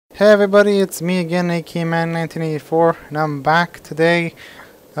Hey everybody, it's me again, AKman1984, and I'm back today.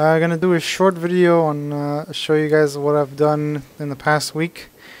 Gonna do a short video on show you guys what I've done in the past week.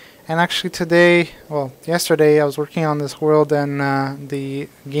 And actually today, well, yesterday I was working on this world and the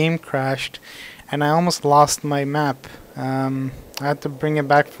game crashed, and I almost lost my map. I had to bring it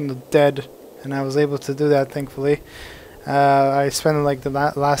back from the dead, and I was able to do that, thankfully. I spent like the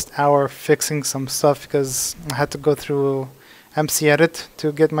last hour fixing some stuff because I had to go through MC Edit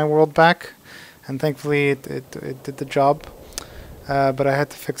to get my world back, and thankfully it did the job. But I had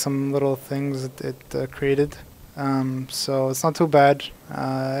to fix some little things it created, so it's not too bad.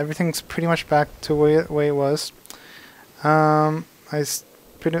 Everything's pretty much back to the way it was. I'm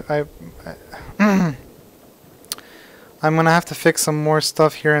gonna have to fix some more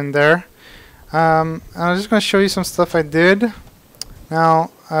stuff here and there. I'm just gonna show you some stuff I did.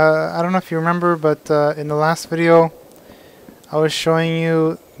 Now, I don't know if you remember, but in the last video I was showing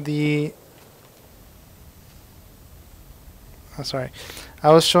you the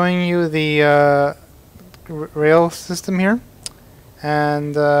rail system here,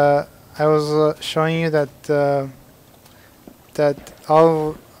 and I was showing you that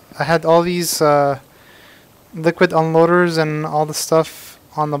I had all these liquid unloaders and all the stuff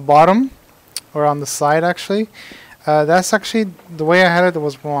on the bottom, or on the side actually. That's actually the way I had it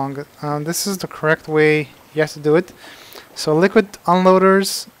was wrong. This is the correct way you have to do it. So liquid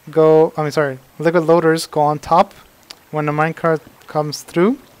loaders go on top when the minecart comes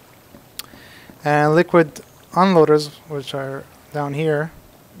through, and liquid unloaders, which are down here,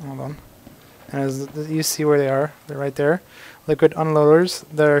 hold on, and as you see where they are, they're right there. Liquid unloaders,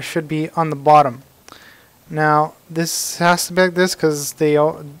 there should be on the bottom. Now this has to be like this because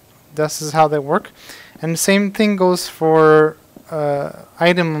this is how they work, and the same thing goes for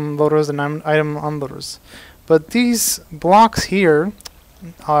item loaders and item unloaders. But these blocks here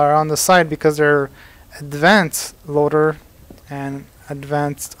are on the side because they're advanced loader and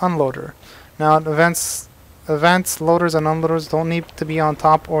advanced unloader. Now advanced loaders and unloaders don't need to be on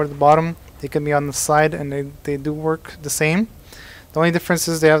top or the bottom. They can be on the side, and they do work the same. The only difference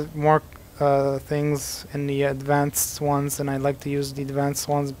is they have more things in the advanced ones, and I like to use the advanced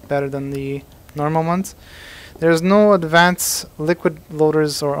ones better than the normal ones. There's no advanced liquid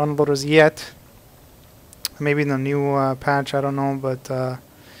loaders or unloaders yet. Maybe in the new patch, I don't know, but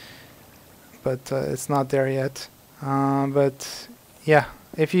it's not there yet. But yeah,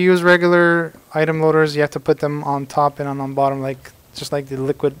 if you use regular item loaders, you have to put them on top and on bottom, just like the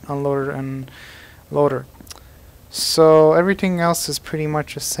liquid unloader and loader. So everything else is pretty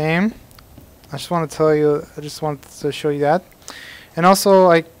much the same. I just want to show you that. And also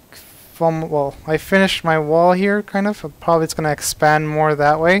I finished my wall here, kind of. Probably it's going to expand more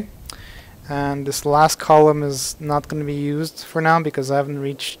that way. And this last column is not going to be used for now because I haven't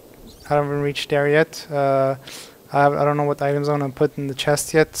reached there yet. I don't know what items I'm going to put in the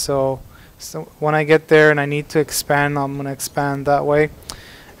chest yet. So when I get there and I need to expand, I'm going to expand that way,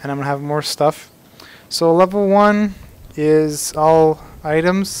 and I'm going to have more stuff. So level 1 is all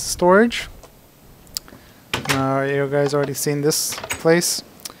items storage. You guys already seen this place.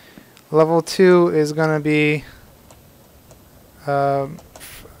 Level 2 is going to be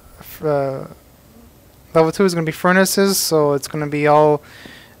level 2 is going to be furnaces, so it's going to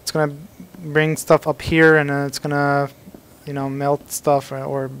bring stuff up here, and then it's going to melt stuff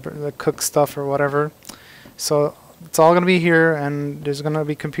or cook stuff or whatever. So it's all going to be here, and there's going to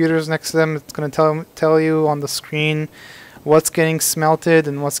be computers next to them. It's going to tell you on the screen what's getting smelted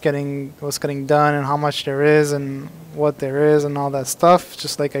and what's getting done, and how much there is and what there is and all that stuff,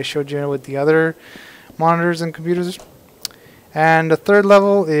 just like I showed you with the other monitors and computers. And the third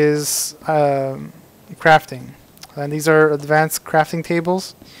level is crafting, and these are advanced crafting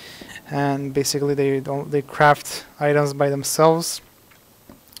tables, and basically they craft items by themselves.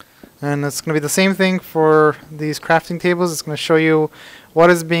 And it's going to be the same thing for these crafting tables. It's going to show you what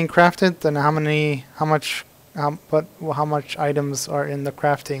is being crafted and how much items are in the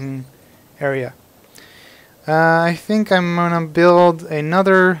crafting area. I think I'm gonna build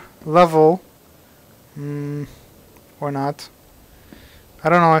another level, or not. I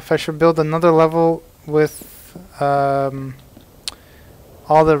don't know if I should build another level with all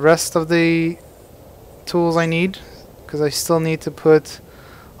the rest of the tools I need, because I still need to put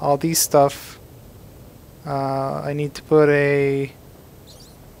all these stuff. I need to put a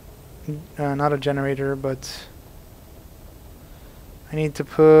not a generator, but I need to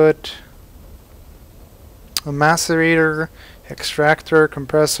put a macerator, extractor,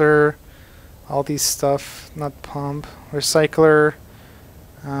 compressor, all these stuff, not pump, recycler,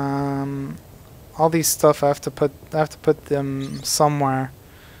 all these stuff I have to put them somewhere.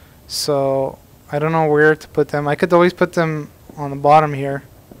 So I don't know where to put them. I could always put them on the bottom here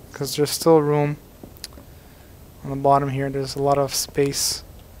because there's still room on the bottom here. There's a lot of space.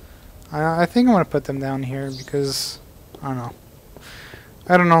 I think I'm going to put them down here because I don't know.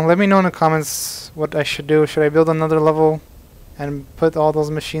 I don't know. Let me know in the comments what I should do. Should I build another level and put all those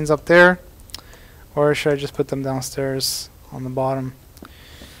machines up there, or should I just put them downstairs on the bottom?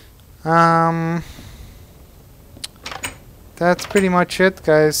 That's pretty much it,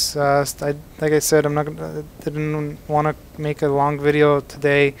 guys. Like I said, didn't want to make a long video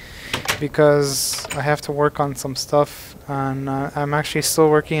today because I have to work on some stuff, and I'm actually still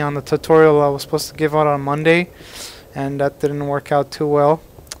working on the tutorial I was supposed to give out on Monday, and that didn't work out too well.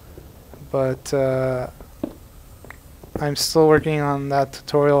 But I'm still working on that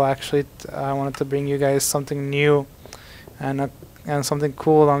tutorial. Actually, I wanted to bring you guys something new and something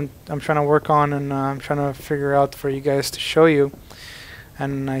cool I'm trying to work on, and I'm trying to figure out for you guys to show you,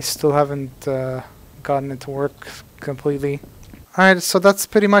 and I still haven't gotten it to work completely. Alright, so that's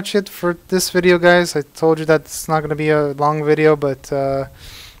pretty much it for this video, guys. I told you that it's not going to be a long video, but I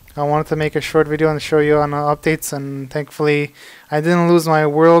wanted to make a short video and show you on updates, and thankfully I didn't lose my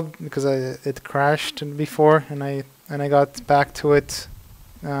world because it crashed before, and I got back to it.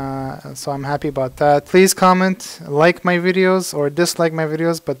 So I'm happy about that. Please comment, like my videos or dislike my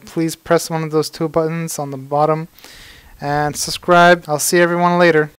videos, but please press one of those two buttons on the bottom and subscribe. I'll see everyone later.